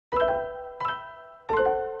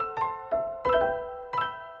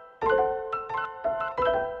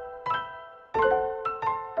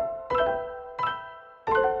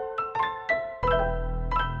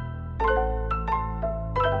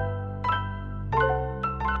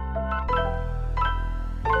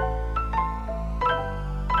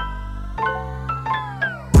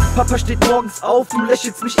Papa steht morgens auf, du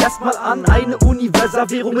lächelst mich erstmal an. Eine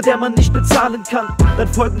Universalwährung, mit der man nicht bezahlen kann. Dann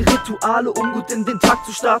folgen Rituale, um gut in den Tag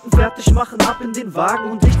zu starten. Fertig machen, ab in den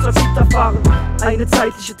Wagen und dich zur fahren. Eine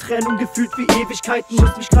zeitliche Trennung, gefühlt wie Ewigkeiten.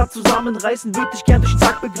 Muss mich gerade zusammenreißen, würd dich gern durch den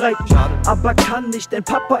Tag begleiten. Aber kann nicht, denn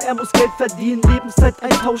Papa, er muss Geld verdienen. Lebenszeit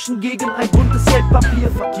eintauschen gegen ein buntes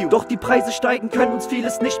Geldpapier. Doch die Preise steigen, können uns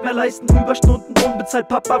vieles nicht mehr leisten. Überstunden unbezahlt,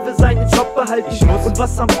 Papa will seinen Job behalten. Und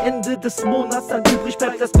was am Ende des Monats dann übrig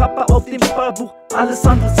bleibt, lässt Papa auf dem Sparbuch, alles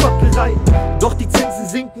andere Zockerei. Doch die Zinsen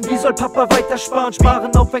sinken, wie soll Papa weiter sparen?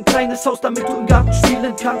 Sparen auf ein kleines Haus, damit du im Garten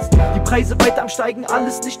spielen kannst. Die Preise weiter am Steigen,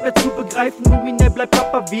 alles nicht mehr zu begreifen. Nominell bleibt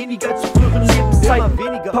Papa weniger als zu früheren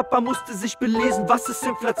Lebenszeiten. Papa musste sich belesen, was ist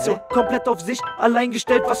Inflation? Komplett auf sich allein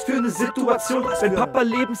gestellt, was für eine Situation. Wenn Papa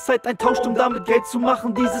Lebenszeit eintauscht, um damit Geld zu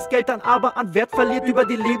machen, dieses Geld dann aber an Wert verliert über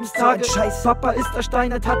die Lebenstage. Papa ist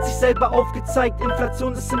ersteinert, hat sich selber aufgezeigt.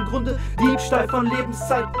 Inflation ist im Grunde Diebstahl von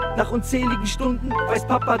Lebenszeit. Nach unzähligen Stunden weiß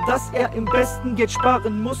Papa, dass er im besten Geld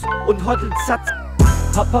sparen muss und Hodlt satt.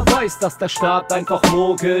 Papa weiß, dass der Staat einfach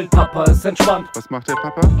mogelt. Papa ist entspannt. Was macht der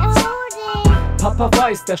Papa? Papa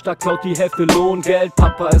weiß, der Staat klaut die Hälfte Lohngeld.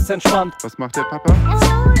 Papa ist entspannt. Was macht der Papa?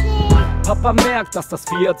 Papa merkt, dass das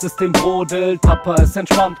Fiat-System brodelt. Papa ist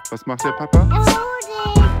entspannt. Was macht der Papa?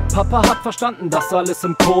 Papa hat verstanden, dass alles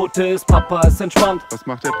im Code ist. Papa ist entspannt. Was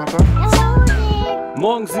macht der Papa?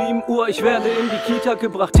 Morgen 7 Uhr, ich werde in die Kita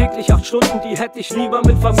gebracht. Täglich 8 Stunden, die hätte ich lieber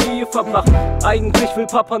mit Familie verbracht. Eigentlich will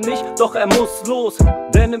Papa nicht, doch er muss los.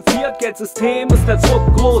 Denn im Fiat-Geldsystem ist der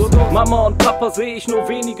Druck groß. Mama und Papa sehe ich nur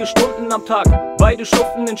wenige Stunden am Tag. Beide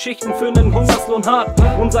schuften in Schichten für einen Hungerslohn hart.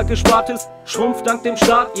 Unser Gespartes schrumpft dank dem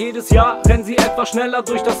Staat. Jedes Jahr rennen sie etwas schneller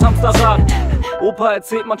durch das Hamsterrad. Opa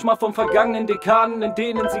erzählt manchmal von vergangenen Dekaden, in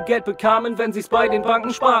denen sie Geld bekamen, wenn sie's bei den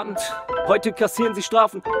Banken sparten. Heute kassieren sie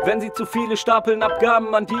Strafen, wenn sie zu viele stapeln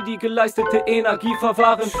Abgaben an die geleistete Energie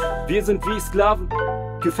verwahren. Wir sind wie Sklaven,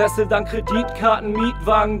 gefesselt an Kreditkarten,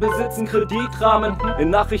 Mietwagen, besitzen Kreditrahmen. In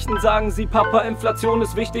Nachrichten sagen sie, Papa, Inflation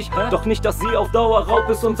ist wichtig, doch nicht, dass sie auf Dauer Raub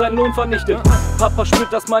ist und seinen Lohn vernichtet. Papa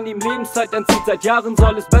spürt, dass man ihm Lebenszeit entzieht, seit Jahren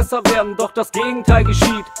soll es besser werden, doch das Gegenteil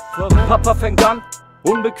geschieht. Papa fängt an,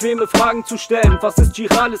 unbequeme Fragen zu stellen. Was ist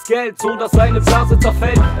girales Geld, so dass seine Blase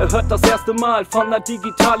zerfällt? Er hört das erste Mal von einer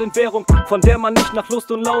digitalen Währung, von der man nicht nach Lust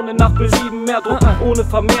und Laune nach Belieben mehr druckt. Ohne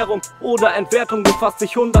Vermehrung oder Entwertung befasst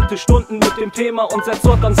sich hunderte Stunden mit dem Thema und setzt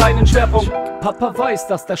dort an seinen Schwerpunkt. Papa weiß,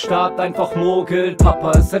 dass der Staat einfach mogelt. Papa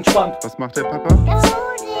ist entspannt. Was macht der Papa?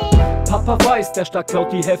 Papa weiß, der Staat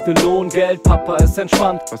klaut die Hälfte Lohngeld. Papa ist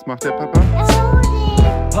entspannt. Was macht der Papa?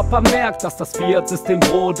 Papa merkt, dass das Fiat-System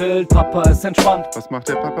brodelt. Papa ist entspannt. Was macht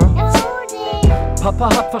der Papa? Papa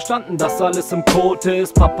hat verstanden, dass alles im Code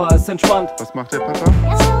ist. Papa ist entspannt. Was macht der Papa?